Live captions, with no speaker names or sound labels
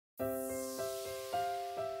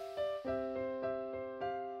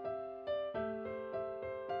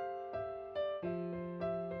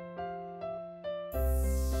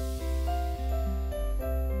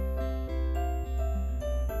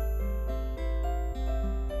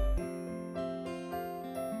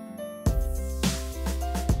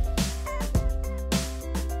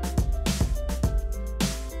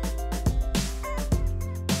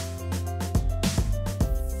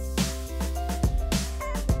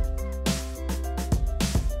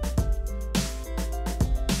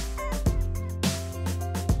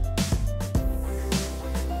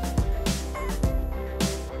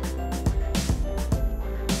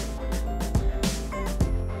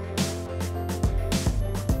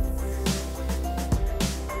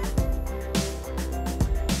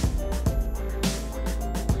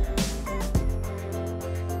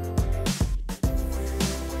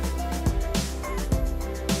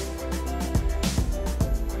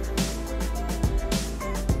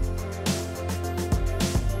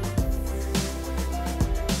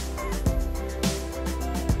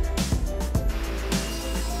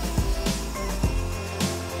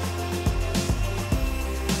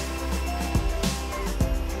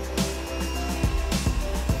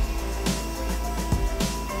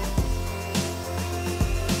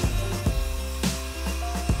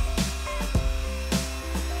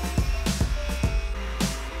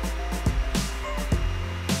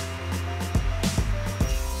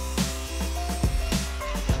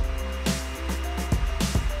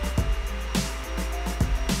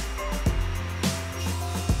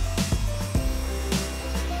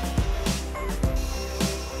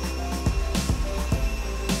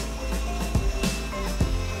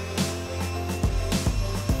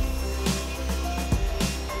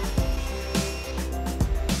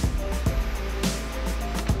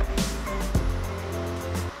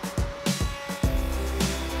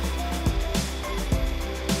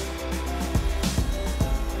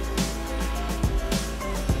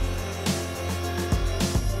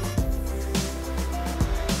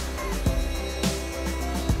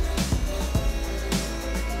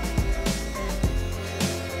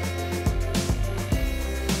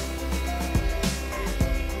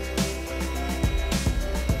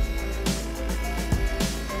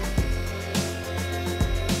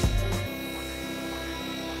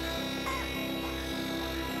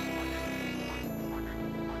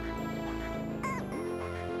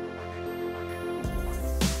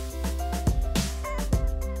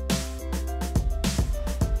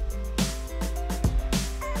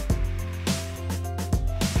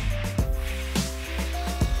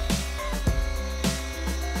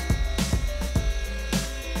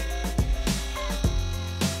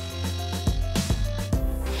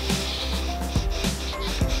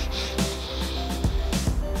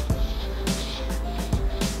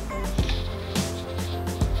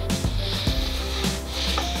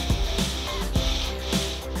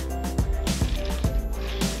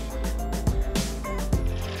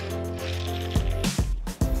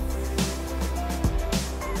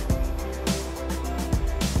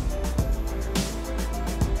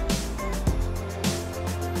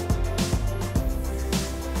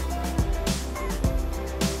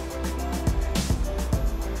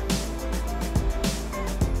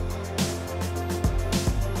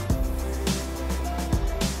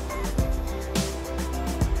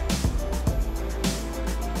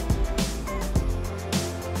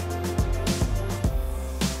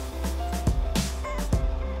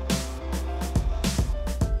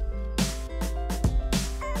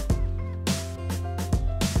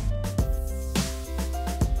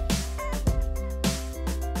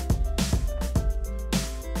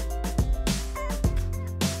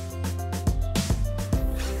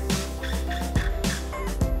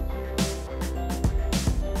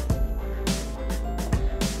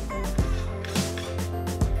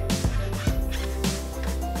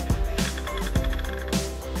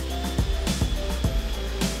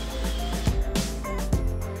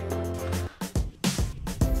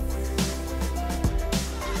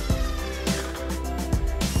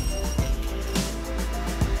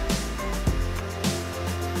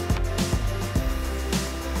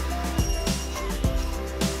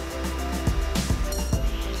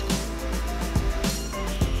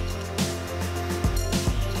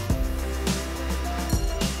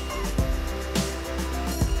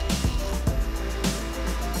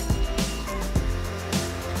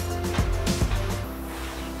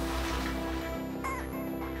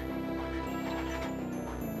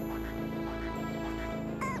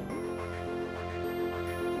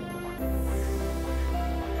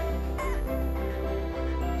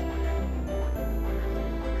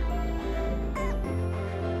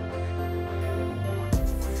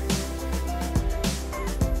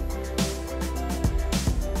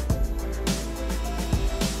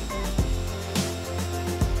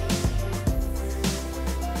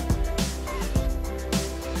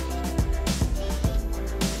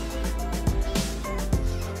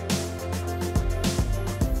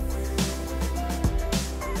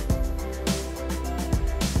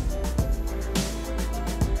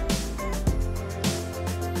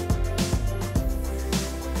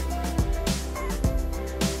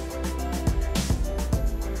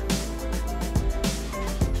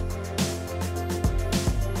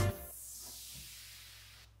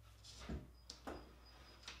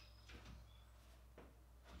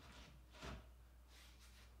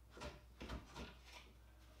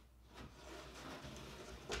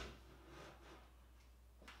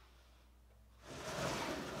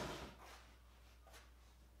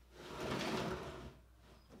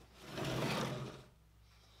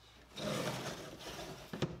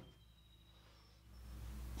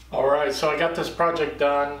Alright, so I got this project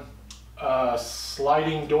done.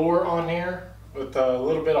 Sliding door on here with a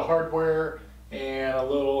little bit of hardware and a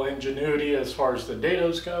little ingenuity as far as the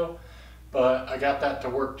dados go, but I got that to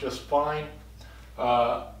work just fine.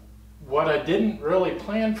 What I didn't really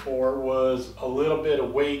plan for was a little bit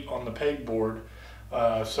of weight on the pegboard,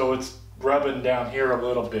 so it's rubbing down here a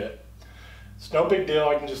little bit. It's no big deal.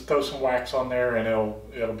 I can just throw some wax on there and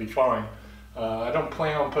it'll be fine. I don't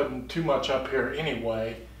plan on putting too much up here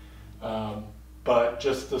anyway, but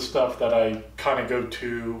just the stuff that I kind of go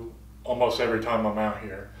to almost every time I'm out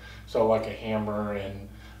here. So like a hammer and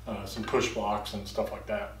some push blocks and stuff like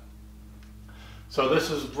that. So this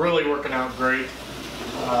is really working out great.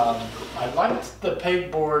 I liked the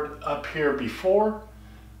pegboard up here before,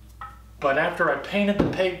 but after I painted the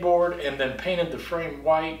pegboard and then painted the frame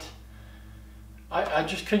white, I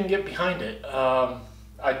just couldn't get behind it.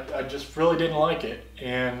 I just really didn't like it,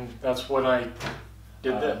 and that's when I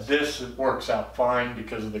did this. This works out fine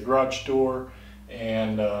because of the garage door,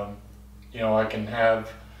 and you know, I can have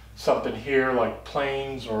something here like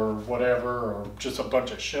planes or whatever, or just a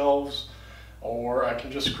bunch of shelves, or I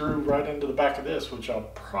can just screw right into the back of this, which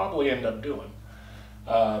I'll probably end up doing.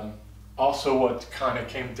 Also, what kind of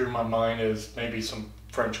came through my mind is maybe some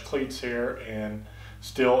French cleats here and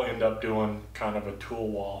still end up doing kind of a tool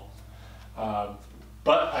wall.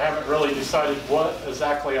 But I haven't really decided what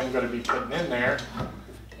exactly I'm going to be putting in there.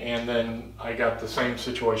 And then I got the same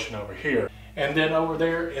situation over here. And then over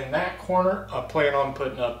there in that corner, I plan on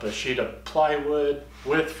putting up a sheet of plywood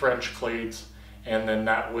with French cleats, and then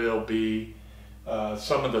that will be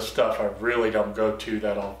some of the stuff I really don't go to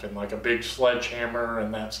that often, like a big sledgehammer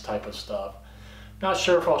and that type of stuff. Not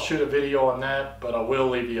sure if I'll shoot a video on that, but I will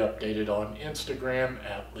leave you updated on Instagram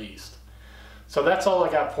at least. So that's all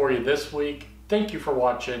I got for you this week. Thank you for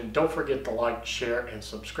watching. Don't forget to like, share, and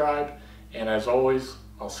subscribe. And as always,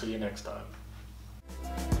 I'll see you next time.